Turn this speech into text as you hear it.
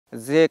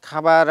যে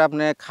খাবার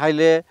আপনি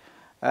খাইলে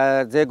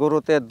যে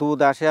গরুতে দুধ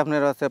আসে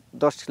আপনার হচ্ছে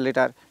 10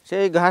 লিটার,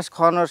 সেই ঘাস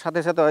খাওয়ানোর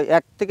সাথে সাথে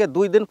 1 থেকে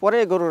 2 দিন পরে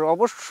গরুর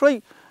অবশ্যই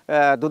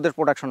দুধের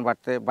প্রোডাকশন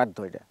বাড়তে বাধ্য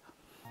এটা।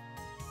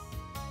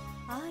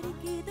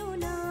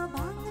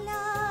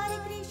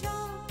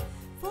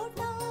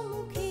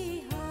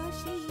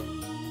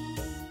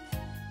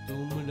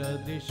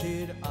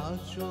 দেশের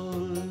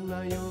আসল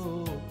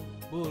নায়ক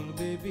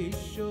বলবে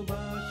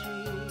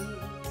বিশ্ববাসী,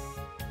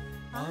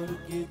 আর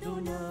কেঁদো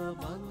না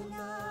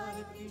বাংলার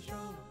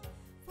কৃষক,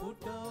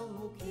 ফোটাও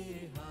মুখে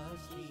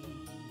হাসি।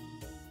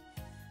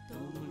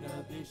 তোমরা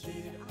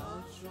দেশের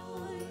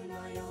আসল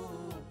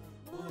নায়ক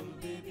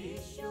বলবে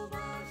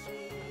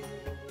বিশ্ববাসী,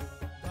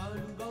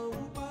 ধান গম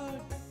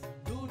পাট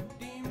দুধ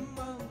ডিম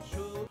মাংস।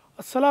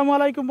 আসসালামু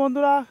আলাইকুম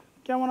বন্ধুরা,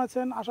 কেমন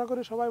আছেন? আশা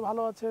করি সবাই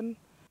ভালো আছেন।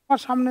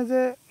 আমার সামনে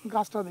যে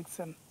গাছটা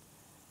দেখছেন,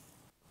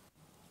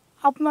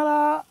 আপনারা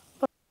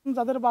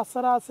যাদের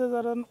বাচ্চারা আছে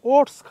যারা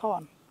ওটস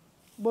খাওয়ান,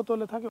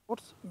 বোতলে থাকে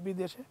ওটস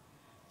বিদেশে,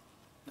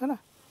 তাই না?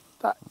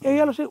 তা এই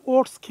হলো সেই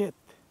ওটস ক্ষেত।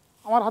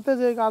 আমার হাতে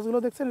যে গাছগুলো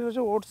দেখছেন এটা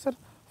হচ্ছে ওটসের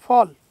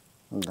ফল,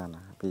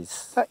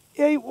 তা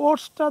এই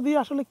ওটসটা দিয়ে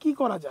আসলে কি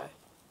করা যায়?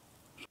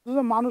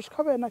 শুধু মানুষ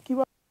খাবে না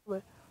কীভাবে হবে,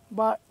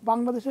 বা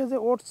বাংলাদেশে যে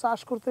ওটস চাষ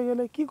করতে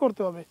গেলে কি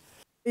করতে হবে,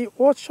 এই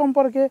ওটস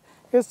সম্পর্কে,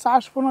 এর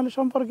চাষ প্রণালী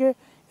সম্পর্কে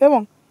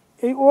এবং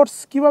এই ওটস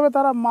কীভাবে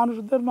তারা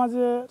মানুষদের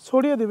মাঝে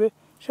ছড়িয়ে দেবে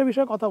সে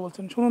বিষয়ে কথা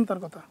বলছেন। শুনুন তার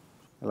কথা।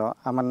 হ্যালো,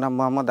 আমার নাম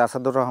মোহাম্মদ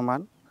আসাদুর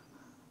রহমান,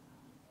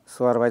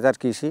 সুপারভাইজার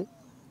কৃষি,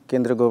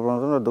 কেন্দ্রীয়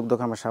গৌরবর্ধন ও দুগ্ধ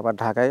খামার সাভার,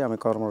 ঢাকায় আমি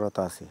কর্মরত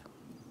আছি।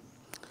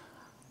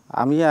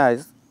 আমি আজ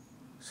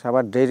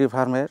সাভার ডেইরি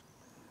ফার্মের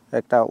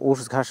একটা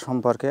ওটস ঘাস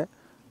সম্পর্কে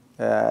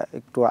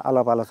একটু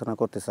আলাপ আলোচনা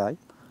করতে চাই।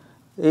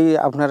 এই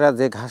আপনারা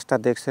যে ঘাসটা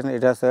দেখছেন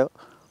এটা হচ্ছে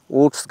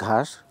ওটস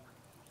ঘাস,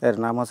 এর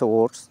নাম হচ্ছে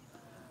ওটস।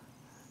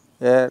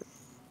 এর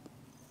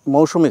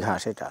মৌসুমি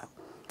ঘাস,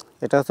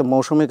 এটা হচ্ছে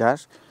মৌসুমি ঘাস।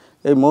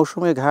 এই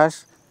মৌসুমি ঘাস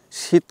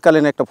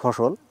শীতকালীন একটা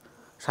ফসল।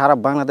 সারা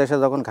বাংলাদেশে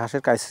যখন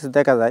ঘাসের ক্রাইসিস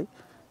দেখা যায়,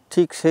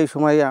 ঠিক সেই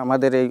সময়ে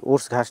আমাদের এই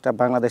ওটস ঘাসটা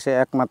বাংলাদেশে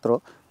একমাত্র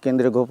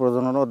কেন্দ্রীয় গো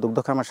প্রজনন ও দুগ্ধ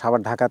খামার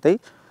সাভার, ঢাকাতেই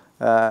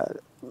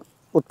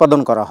উৎপাদন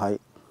করা হয়।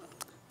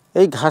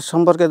 এই ঘাস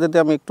সম্পর্কে যদি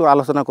আমি একটু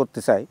আলোচনা করতে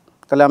চাই,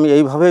 তাহলে আমি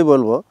এইভাবেই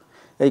বলবো,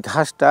 এই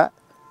ঘাসটা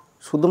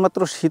শুধুমাত্র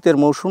শীতের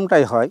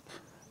মৌসুমটাই হয়।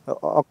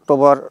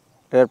 অক্টোবর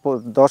এর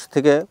 10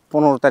 থেকে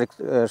 15 তারিখ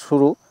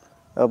শুরু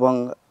এবং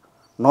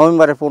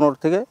নভেম্বরের 15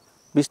 থেকে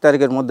 20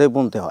 তারিখের মধ্যে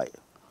বুনতে হয়।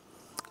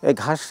 এই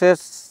ঘাসের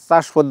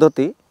চাষ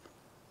পদ্ধতি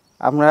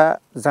আমরা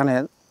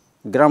জানেন,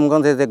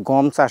 গ্রামগঞ্জে যে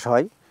গম চাষ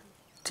হয়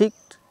ঠিক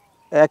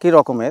একই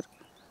রকমের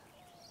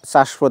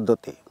চাষ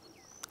পদ্ধতি।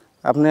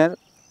 আপনার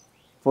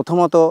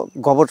প্রথমত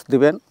গোবর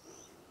দিবেন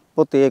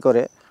প্রতি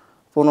একরে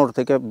 15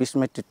 থেকে 20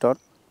 মেট্রিক টন।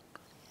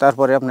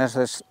 তারপরে আপনার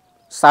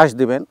চাষ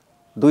দিবেন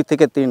 2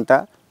 থেকে 3টা।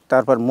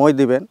 তারপর মই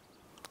দিবেন,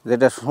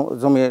 যেটা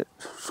জমি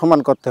সমান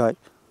করতে হয়,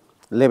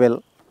 লেভেল।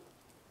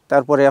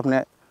 তারপরে আপনি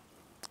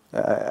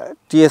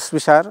টিএসপি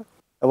সার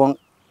এবং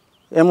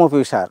এমওপি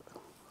সার,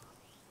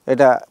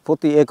 এটা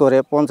প্রতি একরে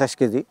 50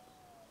 কেজি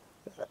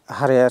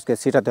হারে আজকে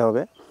ছিটাতে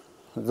হবে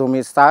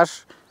জমি চাষ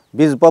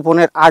বীজ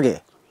বপনের আগে।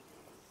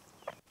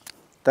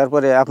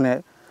 তারপরে আপনি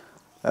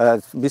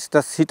বীজটা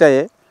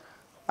ছিটায়ে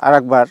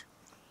আরেকবার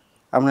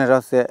আপনার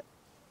হচ্ছে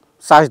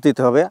চাষ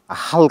দিতে হবে,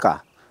 হালকা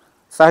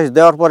চাষ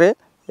দেওয়ার পরে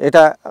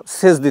এটা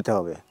সেচ দিতে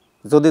হবে।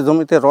 যদি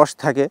জমিতে রস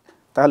থাকে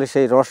তাহলে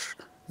সেই রস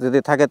যদি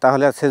থাকে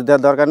তাহলে আর সেচ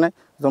দেওয়ার দরকার নেই।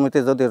 জমিতে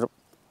যদি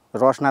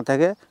রস না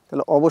থাকে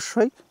তাহলে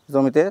অবশ্যই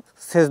জমিতে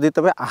সেচ দিতে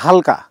হবে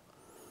হালকা।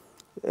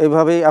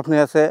 এইভাবেই আপনি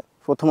আছে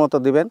প্রথমত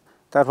দিবেন।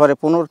 তারপরে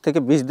 15 থেকে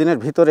 20 দিনের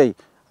ভিতরেই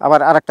আবার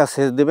আরেকটা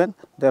সেচ দিবেন।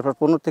 তারপর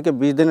 15 থেকে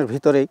 20 দিনের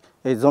ভিতরেই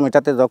এই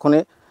জমিটাতে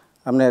যখনই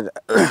আপনার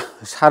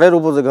সারের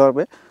উপযোগী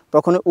হবে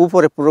তখনই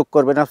উপরে প্রয়োগ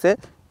করবেন আছে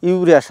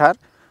ইউরিয়া সার।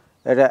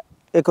 এটা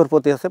একর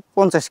প্রতি আছে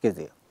 50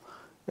 কেজি।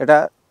 এটা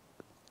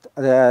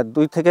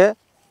 2 থেকে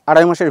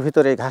 2.5 মাসের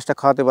ভিতরে এই ঘাসটা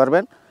খাওয়াতে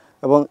পারবেন।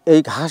 এবং এই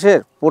ঘাসের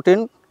প্রোটিন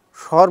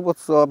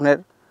সর্বোচ্চ আপনার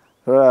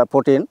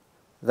প্রোটিন,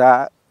 যা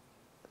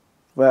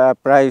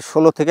প্রায়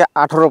 16 থেকে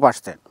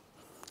 18%।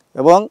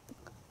 এবং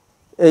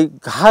এই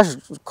ঘাস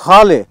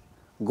খাওয়ালে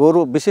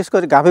গরু, বিশেষ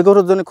করে গাভী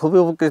গরুর জন্য খুবই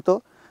উপকৃত।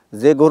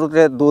 যে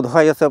গরুতে দুধ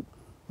হয় আছে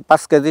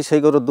 5 কেজি, সেই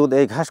গরুর দুধ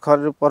এই ঘাস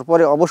খাওয়ার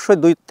পরে অবশ্যই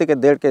 2 থেকে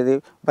 1.5 কেজি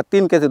বা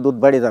 3 কেজি দুধ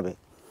বেড়ে যাবে।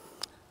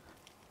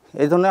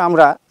 এই জন্য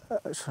আমরা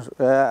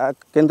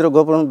কেন্দ্রীয়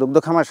গো প্রজনন দুগ্ধ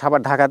খামার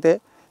সাভার, ঢাকাতে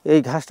এই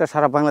ঘাসটা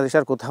সারা বাংলাদেশে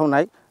আর কোথাও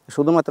নাই,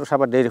 শুধুমাত্র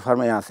সাভার ডেইরি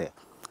ফার্মে আছে।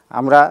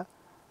 আমরা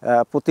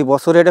প্রতি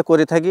বছর এটা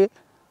করে থাকি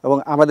এবং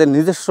আমাদের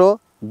নিজস্ব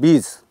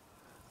বীজ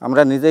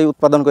আমরা নিজেই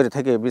উৎপাদন করে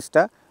থাকি এই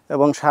বীজটা।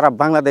 এবং সারা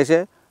বাংলাদেশে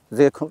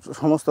যে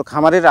সমস্ত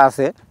খামারিরা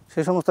আছে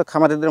সেই সমস্ত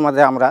খামারিদের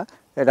মাঝে আমরা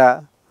এটা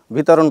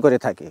বিতরণ করে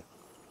থাকি।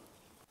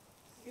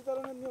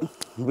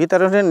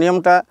 বিতরণের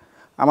নিয়মটা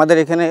আমাদের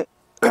এখানে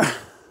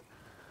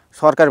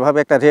সরকারিভাবে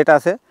একটা রেট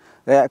আছে,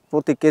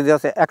 প্রতি কেজি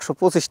আছে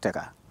 125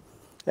 টাকা।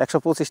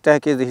 125 টাকা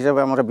কেজি হিসাবে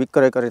আমরা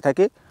বিক্রয় করে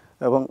থাকি।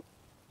 এবং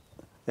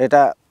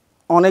এটা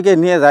অনেকে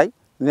নিয়ে যায়,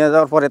 নিয়ে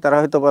যাওয়ার পরে তারা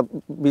হয়তো বা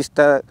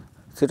বীজটা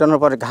ছিটানোর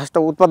পরে ঘাসটা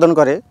উৎপাদন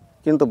করে,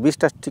 কিন্তু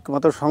বীজটা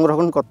ঠিকমতো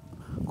সংরক্ষণ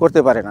করতে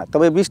পারে না।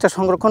 তবে বীজটা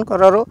সংরক্ষণ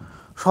করারও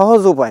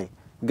সহজ উপায়,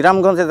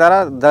 গ্রামগঞ্জে যারা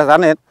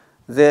জানেন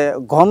যে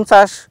গম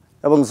চাষ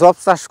এবং জব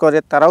চাষ করে,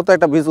 তারাও তো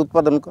একটা বীজ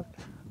উৎপাদন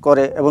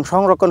করে এবং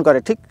সংরক্ষণ করে।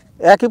 ঠিক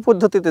একই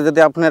পদ্ধতিতে যদি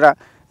আপনারা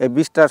এই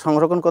বীজটা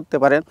সংরক্ষণ করতে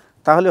পারেন,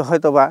 তাহলে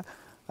হয়তো বা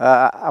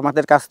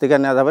আমাদের কাছ থেকে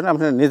নেওয়া যাবে না,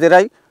 আপনারা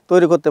নিজেরাই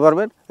তৈরি করতে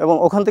পারবেন এবং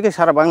ওখান থেকে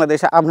সারা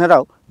বাংলাদেশে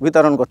আপনারাও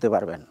বিতরণ করতে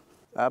পারবেন।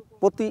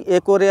 প্রতি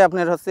একরে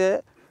আপনার হচ্ছে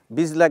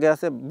বীজ লাগে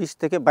আছে 20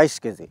 থেকে 22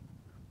 কেজি,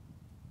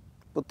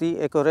 প্রতি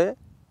একরে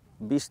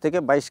 20 থেকে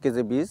 22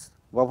 কেজি বীজ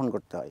বপন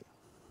করতে হয়।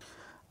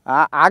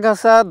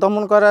 আগাছা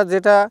দমন করা,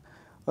 যেটা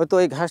হয়তো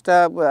এই ঘাসটা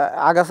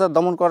আগাছা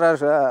দমন করার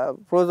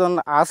প্রয়োজন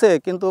আছে,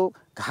 কিন্তু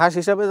ঘাস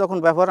হিসাবে যখন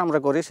ব্যবহার আমরা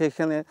করি,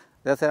 সেখানে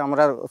যাতে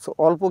আমরা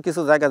অল্প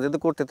কিছু জায়গা যদি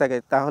করতে থাকি,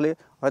 তাহলে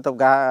হয়তো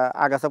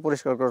আগাছা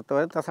পরিষ্কার করতে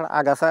পারে। তাছাড়া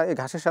আগাছা এই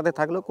ঘাসের সাথে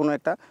থাকলেও কোনো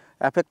একটা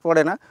এফেক্ট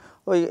পড়ে না,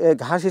 ওই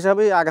ঘাস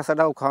হিসাবেই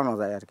আগাছাটাও খাওয়ানো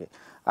যায় আর কি।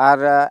 আর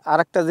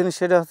আরেকটা জিনিস,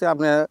 সেটা হচ্ছে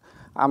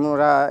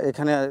আমরা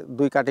এখানে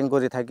 2 কাটিং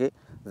করে থাকি।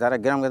 যারা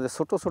গ্রামগঞ্জে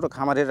ছোটো ছোটো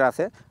খামারিরা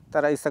আছে,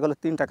 তারা ইচ্ছা করলে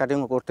 3টা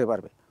কাটিংও করতে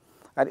পারবে।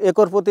 আর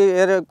একর প্রতি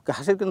এর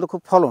ঘাসের কিন্তু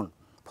খুব ফলন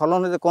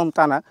যে কম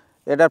তা না,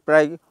 এটা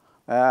প্রায়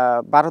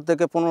 12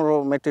 থেকে 15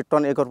 মেট্রিক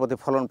টন একর প্রতি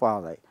ফলন পাওয়া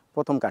যায়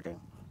প্রথম কাটিং।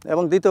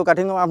 এবং দ্বিতীয়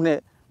কাটিংও আপনি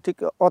ঠিক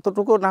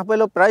অতটুকু না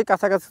পেলেও প্রায়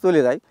কাছাকাছি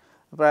চলে যায়,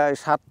 প্রায়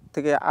 7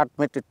 থেকে 8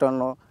 মেট্রিক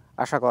টনও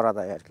আশা করা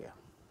যায় আর কি।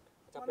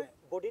 মানে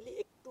বডিলি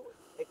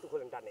একটু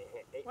খোলেন টানে,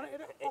 হ্যাঁ মানে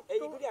এটা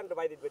এইগুলি আমরা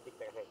বাইরে দিক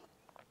থেকে, হ্যাঁ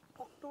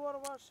অক্টোবর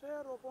মাসে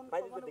রোপণ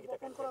বাইরের দিকে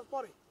রোপণ করার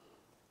পরে,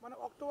 মানে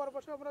অক্টোবর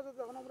মাসে আমরা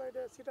যখন আমরা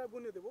এটা সিটায়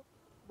বুনে দেবো,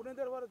 বুনে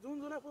দেওয়ার পরে জুন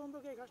জুলাই পর্যন্ত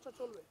কি এই ঘাসটা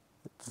চলবে?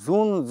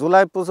 জুন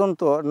জুলাই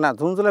পর্যন্ত না,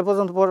 জুন জুলাই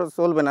পর্যন্ত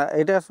চলবে না।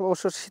 এটা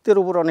অবশ্য শীতের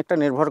উপর অনেকটা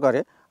নির্ভর করে।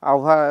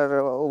 আবহাওয়ার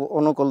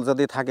অনুকূল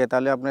যদি থাকে,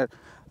 তাহলে আপনার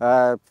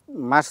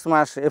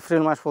মার্চ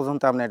এপ্রিল মাস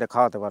পর্যন্ত আপনি এটা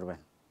খাওয়াতে পারবেন।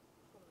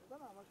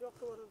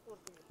 অক্টোবরের পর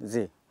থেকে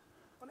জি,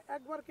 মানে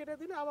একবার কেটে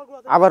দিলে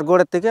আবার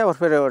গোড়ের থেকে আবার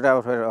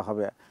ফের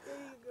হবে।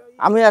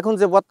 আমি এখন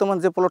যে বর্তমান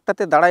যে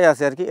প্লটটাতে দাঁড়াই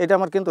আছি আর কি, এটা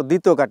আমার কিন্তু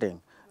দ্বিতীয় কাটিং।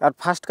 আর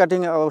ফার্স্ট কাটিং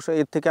অবশ্য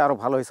এর থেকে আরও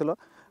ভালো হয়েছিল।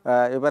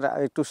 এবার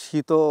একটু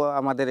শীতও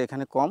আমাদের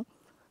এখানে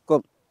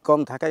কম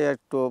থাকায়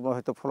একটু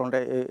হয়তো ফলনটা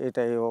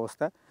এটা এই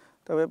অবস্থা।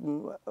 তবে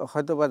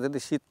হয়তো বা যদি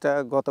শীতটা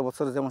গত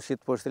বছর যেমন শীত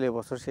পড়ছিল,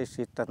 এবছর সেই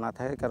শীতটা না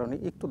থাকার কারণে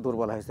একটু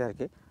দুর্বল হয়েছে আর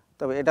কি।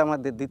 তবে এটা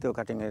আমাদের দ্বিতীয়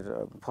কাটিংয়ের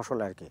ফসল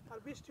আর কি।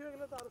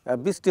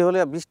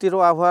 বৃষ্টিরও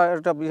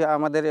আবহাওয়াটা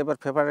আমাদের এবার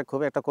ফেভারে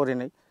খুব একটা করে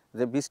নেই।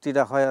 যে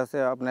বৃষ্টিটা হয় আছে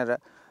আপনার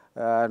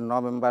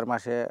নভেম্বর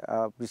মাসে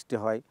বৃষ্টি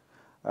হয়,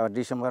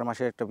 ডিসেম্বর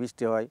মাসে একটা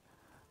বৃষ্টি হয়,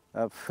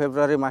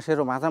 ফেব্রুয়ারি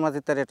মাসেরও মাঝামাঝি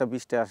তার একটা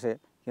বৃষ্টি আসে।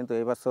 কিন্তু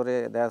এবছরে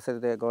দেখা যাচ্ছে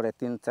যে গড়ে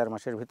 3-4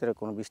 মাসের ভিতরে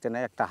কোনো বৃষ্টি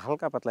নেই, একটা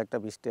হালকা পাতলা একটা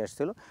বৃষ্টি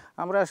আসছিল।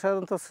 আমরা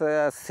সাধারণত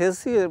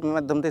সেচই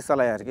মাধ্যম দিয়ে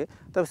চালাই আর কি।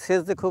 তবে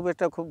সেচ যে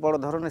খুব বড়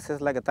ধরনের সেচ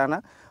লাগে তা না,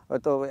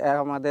 হয়তো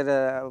আমাদের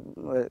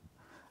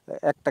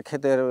একটা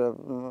ক্ষেতের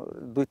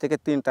 2 থেকে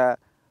 3টা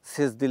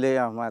সেচ দিলেই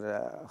আমার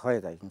হয়ে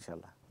যায়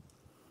ইনশাল্লাহ।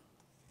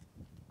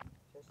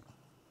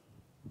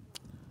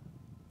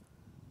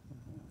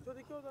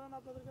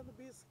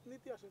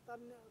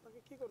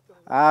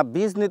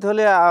 বীজ নিতে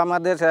হলে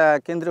আমাদের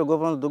কেন্দ্রীয়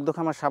গোপন দুগ্ধ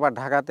খামার সাভার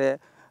ঢাকাতে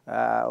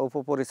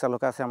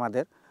উপপরিচালক আছে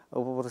আমাদের,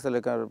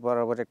 উপপরিচালকের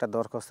বরাবর একটা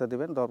দরখাস্ত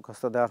দিবেন।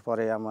 দরখাস্ত দেওয়ার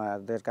পরে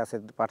আমাদের কাছে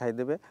পাঠিয়ে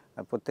দেবে।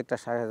 প্রত্যেকটা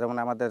শাখায়, যেমন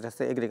আমাদের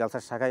কাছে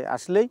এগ্রিকালচার শাখায়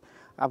আসলেই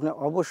আপনি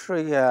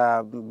অবশ্যই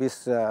বীজ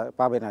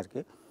পাবেন আর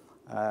কি।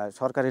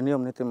 সরকারি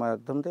নিয়ম নীতির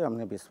মাধ্যম দিয়ে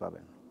আপনি বীজ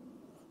পাবেন।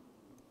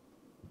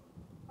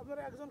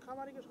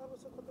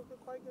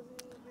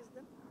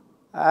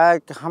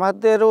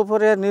 খামারদের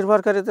উপরে নির্ভর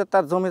করে যে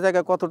তার জমি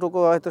জায়গা কতটুকু,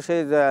 হয়তো সেই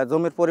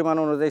জমির পরিমাণ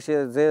অনুযায়ী সে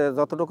যে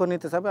যতটুকু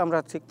নিতে চাবে আমরা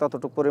ঠিক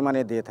ততটুকু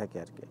পরিমাণে দিয়ে থাকি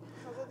আর কি।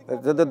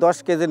 যদি 10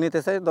 কেজি নিতে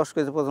চাই, 10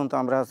 কেজি পর্যন্ত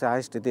আমরা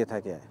হাইস্ট দিয়ে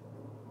থাকি,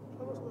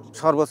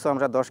 সর্বোচ্চ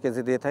আমরা 10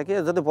 কেজি দিয়ে থাকি।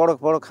 যদি বড়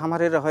বড়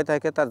খামারের হয়ে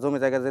থাকে, তার জমি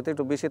জায়গা যেতে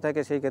একটু বেশি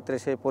থাকে, সেই ক্ষেত্রে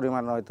সেই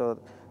পরিমাণ হয়তো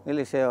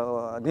নিলে সে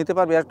নিতে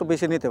পারবে, একটু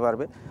বেশি নিতে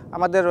পারবে।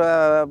 আমাদের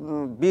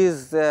বীজ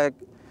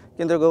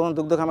কেন্দ্রীয় গোপন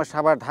দুগ্ধ খামার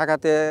সাভার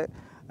ঢাকাতে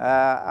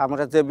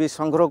আমরা যে বীজ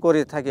সংগ্রহ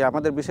করে থাকি,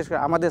 আমাদের বিশেষ করে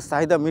আমাদের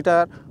চাহিদা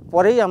মিটার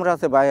পরেই আমরা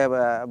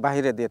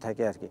বাহিরে দিয়ে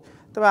থাকি আর কি।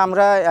 তবে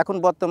আমরা এখন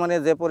বর্তমানে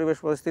যে পরিবেশ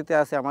পরিস্থিতি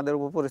আছে, আমাদের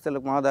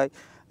উপপরিচালক মহোদয়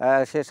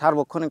সে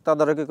সার্বক্ষণিক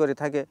তদারকি করে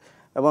থাকে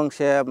এবং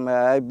সে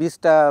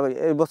বীজটা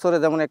এই বছরে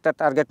যেমন একটা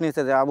টার্গেট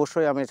নিয়েছে যে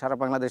অবশ্যই আমি সারা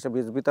বাংলাদেশে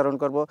বীজ বিতরণ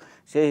করব।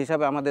 সেই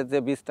হিসাবে আমাদের যে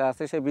বীজটা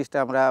আছে, সেই বীজটা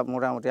আমরা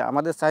মোটামুটি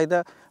আমাদের চাহিদা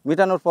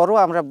মেটানোর পরও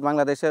আমরা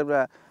বাংলাদেশের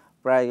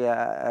প্রায়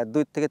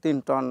 2 থেকে 3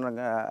 টন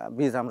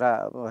বীজ আমরা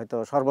হয়তো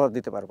সরবরাহ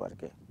দিতে পারবো আর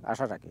কি,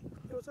 আশা রাখি।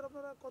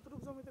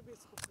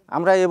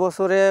 আমরা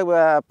এবছরে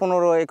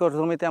 15 একর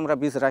জমিতে আমরা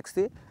বীজ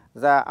রাখছি,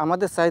 যা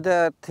আমাদের চাহিদা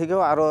থেকেও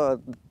আরও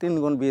 3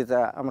 গুণ বীজ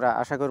আমরা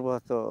আশা করবো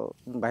হয়তো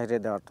বাইরে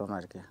দেওয়ার জন্য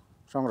আর কি,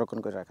 সংরক্ষণ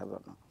করে রাখার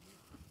জন্য।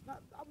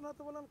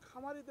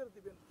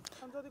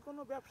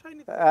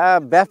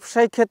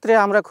 ব্যবসায়িক ক্ষেত্রে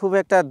আমরা খুব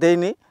একটা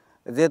দেইনি,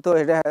 যেহেতু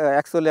এটা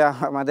অ্যাকচুয়ালি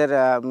আমাদের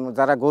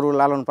যারা গরু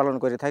লালন পালন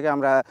করে থাকে,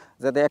 আমরা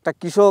যাতে একটা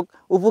কৃষক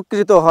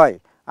উপকৃত হয়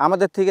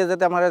আমাদের থেকে,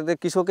 যাতে আমাদের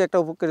কৃষক একটা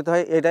উপকৃত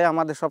হয়, এটাই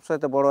আমাদের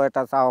সবচেয়ে বড়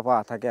একটা চাওয়া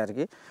পাওয়া থাকে আর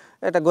কি।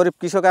 একটা গরিব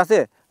কৃষক আছে,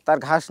 তার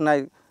ঘাস নাই,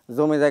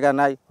 জমি জায়গা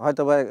নাই,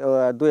 হয়তো বা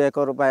 2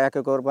 একর বা 1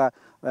 একর বা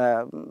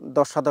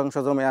 10 শতাংশ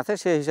জমি আছে,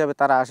 সেই হিসাবে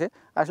তারা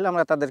আসলে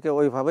আমরা তাদেরকে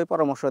ওইভাবেই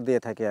পরামর্শ দিয়ে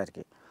থাকি আর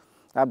কি।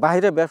 আর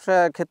বাইরে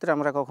ব্যবসার ক্ষেত্রে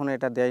আমরা কখনো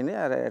এটা দেইনি,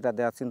 আর এটা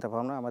দেওয়ার চিন্তা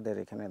ভাবনা আমাদের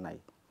এখানে নাই।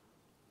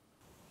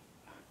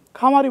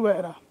 খামারি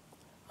ভাইয়েরা,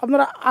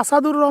 আপনারা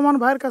আসাদুর রহমান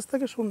ভাইয়ের কাছ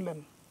থেকে শুনলেন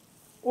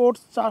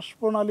ওটস চাষ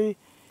প্রণালী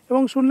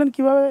এবং শুনলেন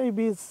কিভাবে এই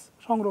বীজ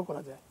সংগ্রহ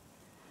করা যায়।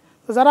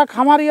 তো যারা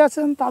খামারি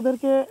আছেন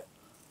তাদেরকে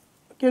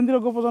কেন্দ্রীয়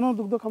গোপ্রজনন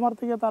দুগ্ধ খামার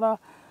থেকে তারা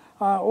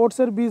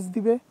ওটসের বীজ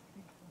দিবে,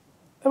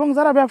 এবং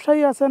যারা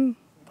ব্যবসায়ী আছেন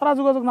তারা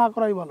যোগাযোগ না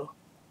করাই ভালো,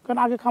 কারণ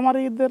আগে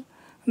খামারিদের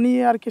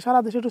নিয়ে আর কি সারা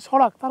দেশে একটু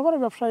ছড়াক, তারপরে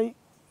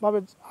ব্যবসায়ীভাবে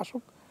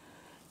আসুক।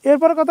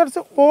 এরপরে কথা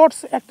হচ্ছে ওটস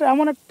একটা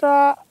এমন একটা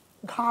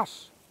ঘাস,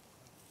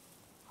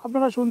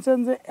 আপনারা শুনছেন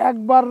যে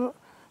একবার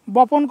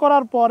বপন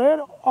করার পরে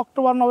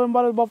অক্টোবর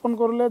নভেম্বরে বপন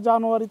করলে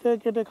জানুয়ারিতে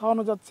কেটে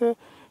খাওয়ানো যাচ্ছে,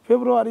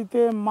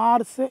 ফেব্রুয়ারিতে,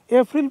 মার্চে,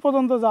 এপ্রিল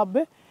পর্যন্ত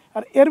যাবে।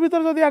 আর এর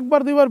ভিতরে যদি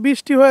একবার দুইবার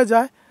বৃষ্টি হয়ে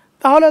যায়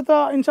তাহলে তো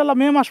ইনশাল্লাহ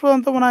মে মাস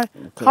পর্যন্ত মনে হয়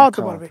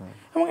খাওয়াতে পারবে।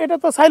 এবং এটা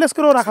তো সাইলেস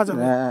করেও রাখা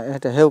যাবে,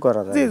 এটা হেউ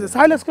করা যায়। জি জি,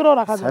 সাইলেস করেও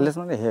রাখা যাবে, সাইলেস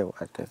মানে হেউ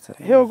আর কি,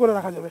 হেউ করে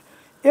রাখা যাবে।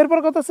 এরপর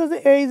কথা হচ্ছে যে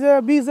এই যে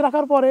বীজ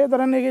রাখার পরে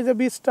ধরেন এই যে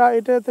বীজটা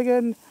এটা থেকে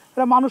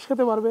এটা মানুষ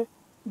খেতে পারবে,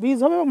 বীজ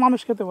হবে এবং মানুষ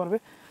খেতে পারবে।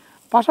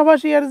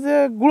 পাশাপাশি এর যে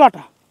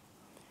গুঁড়াটা,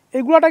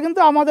 এই গুঁড়াটা কিন্তু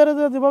আমাদের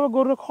যেভাবে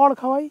গরুর খড়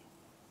খাওয়াই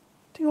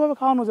ঠিকভাবে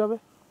খাওয়ানো যাবে,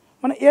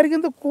 মানে এর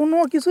কিন্তু কোনো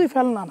কিছুই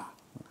ফেলনা না,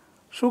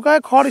 শুকায়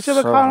খড়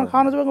হিসেবে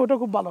খাওয়ানো যাবে, ওটা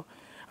খুব ভালো।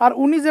 আর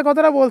উনি যে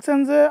কথাটা বলছেন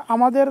যে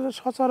আমাদের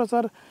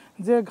সচরাচর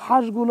যে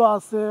ঘাসগুলো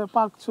আছে,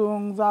 পাকচুং,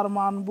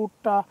 জার্মান,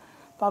 ভুট্টা,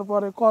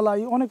 তারপরে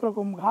কলাই, অনেক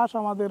রকম ঘাস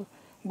আমাদের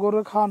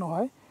গরুর খাওয়ানো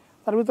হয়।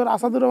 তার ভিতরে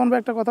আসাদুর রহমান ভাই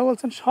একটা কথা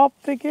বলছেন, সব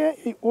থেকে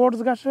এই ওটস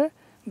ঘাসে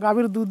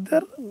গাভীর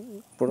দুধের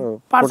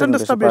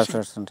পার্সেন্টেজটা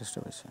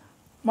বেশি।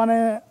 মানে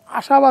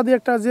আশাবাদী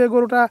একটা, যে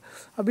গরুটা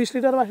 20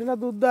 লিটার 22 লিটার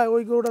দুধ দেয়,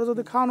 ওই গরুটা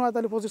যদি খাওয়ানো হয়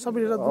তাহলে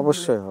 25-26 লিটার দুধ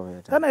অবশ্যই হবে,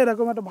 তাই না?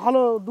 এরকম একটা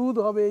ভালো দুধ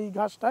হবে এই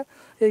ঘাসটায়।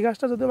 এই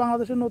ঘাসটা যদি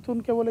বাংলাদেশের নতুন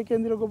কেবল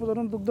কেন্দ্রীয়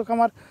গোপ্রজনন দুগ্ধ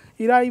খামার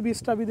ইরাই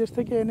বীজটা বিদেশ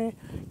থেকে এনে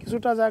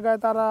কিছুটা জায়গায়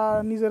তারা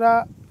নিজেরা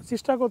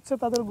চেষ্টা করছে,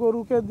 তাদের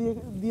গরুকে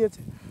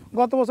দিয়েছে।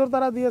 গত বছর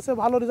তারা দিয়েছে,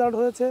 ভালো রেজাল্ট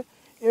হয়েছে।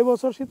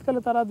 এবছর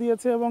শীতকালে তারা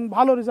দিয়েছে এবং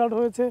ভালো রেজাল্ট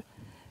হয়েছে।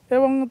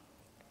 এবং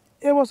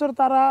এবছর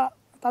তারা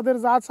তাদের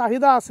যা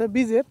চাহিদা আছে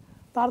বীজের,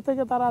 তার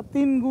থেকে তারা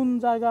 3 গুণ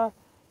জায়গা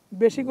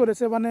বেশি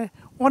করেছে, মানে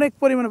অনেক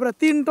পরিমাণে, প্রায়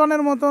 3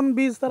 টনের মতন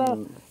বীজ তারা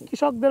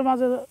কৃষকদের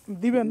মাঝে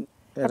দিবেন,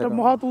 একটা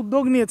মহৎ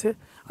উদ্যোগ নিয়েছে।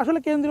 আসলে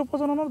কেন্দ্রীয়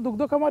প্রজনন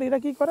দুগ্ধ খামার এরা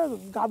কী করে,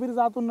 গাভীর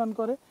জাত উন্নয়ন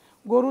করে,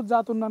 গরুর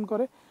জাত উন্নয়ন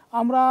করে।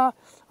 আমরা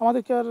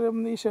আমাদের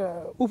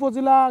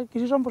উপজেলা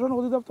কৃষি সম্প্রসারণ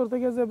অধিদপ্তর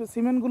থেকে যে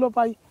সিমেন্টগুলো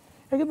পাই,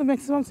 এটা কিন্তু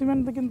ম্যাক্সিমাম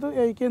সিমেন্ট কিন্তু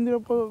এই কেন্দ্রীয়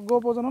গো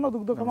প্রজনন ও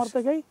দুগ্ধ খামার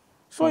থেকেই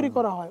তৈরি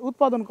করা হয়,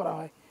 উৎপাদন করা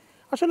হয়।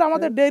 আসলে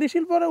আমাদের ডেইরি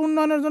শিল্পের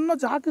উন্নয়নের জন্য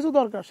যা কিছু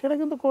দরকার সেটা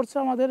কিন্তু করছে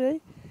আমাদের এই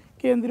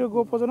কেন্দ্রীয় গো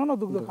প্রজনন ও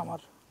দুগ্ধ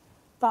খামার।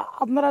 তা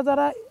আপনারা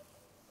যারা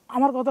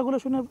আমার কথাগুলো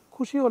শুনে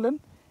খুশি হলেন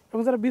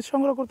এবং যারা বীজ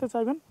সংগ্রহ করতে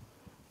চাইবেন,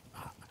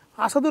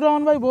 আসাদুর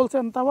রহমান ভাই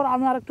বলছেন, তারপর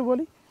আমি আরেকটু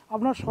বলি,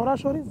 আপনার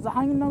সরাসরি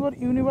জাহাঙ্গীরনগর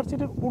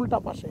ইউনিভার্সিটির উল্টা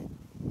পাশে,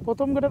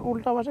 প্রথম গেটের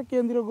উল্টা পাশে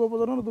কেন্দ্রীয় গো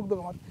প্রজনন ও দুগ্ধ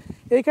খামার।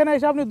 এইখানে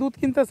এসে আপনি দুধ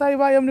কিনতে চাই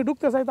বা এমনি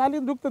ঢুকতে চাই, তাহলে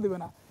ঢুকতে দিবে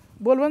না,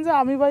 বলবেন যে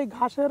আমি ভাই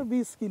ঘাসের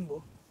বীজ কিনবো।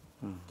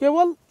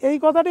 কেবল এই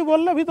কথাটি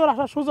বললে ভিতর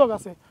আসার সুযোগ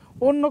আছে,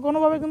 অন্য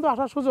কোনোভাবে কিন্তু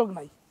আসার সুযোগ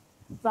নাই,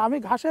 যে আমি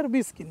ঘাসের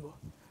বীজ কিনবো।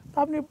 তা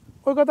আপনি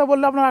ওই কথা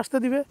বললে আপনার আসতে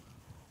দিবে,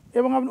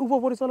 এবং আপনি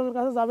উপপরিচালকের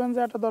কাছে যাবেন, যে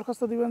একটা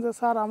দরখাস্ত দিবেন যে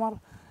স্যার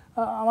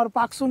আমার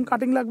পাকসুম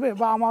কাটিং লাগবে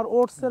বা আমার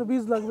ওটসের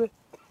বীজ লাগবে।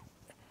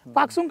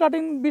 পাকসুম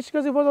কাটিং 20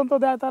 কেজি পর্যন্ত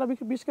দেয় তারা,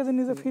 20 কেজি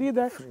নিজে ফ্রি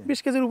দেয়, 20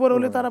 কেজির উপরে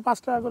হলে তারা 5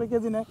 টাকা করে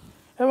কেজি নেয়,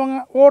 এবং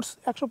ওটস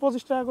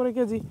 125 টাকা করে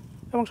কেজি,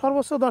 এবং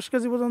সর্বোচ্চ 10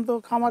 কেজি পর্যন্ত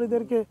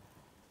খামারিদেরকে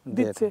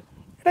দিচ্ছে।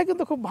 এটা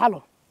কিন্তু খুব ভালো,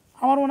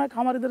 আমার মনে হয়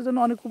খামারিদের জন্য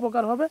অনেক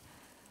উপকার হবে।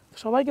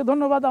 সবাইকে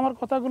ধন্যবাদ আমার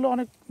কথাগুলো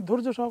অনেক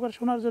ধৈর্য সহকারে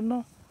শোনার জন্য।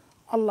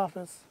 আল্লাহ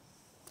হাফেজ।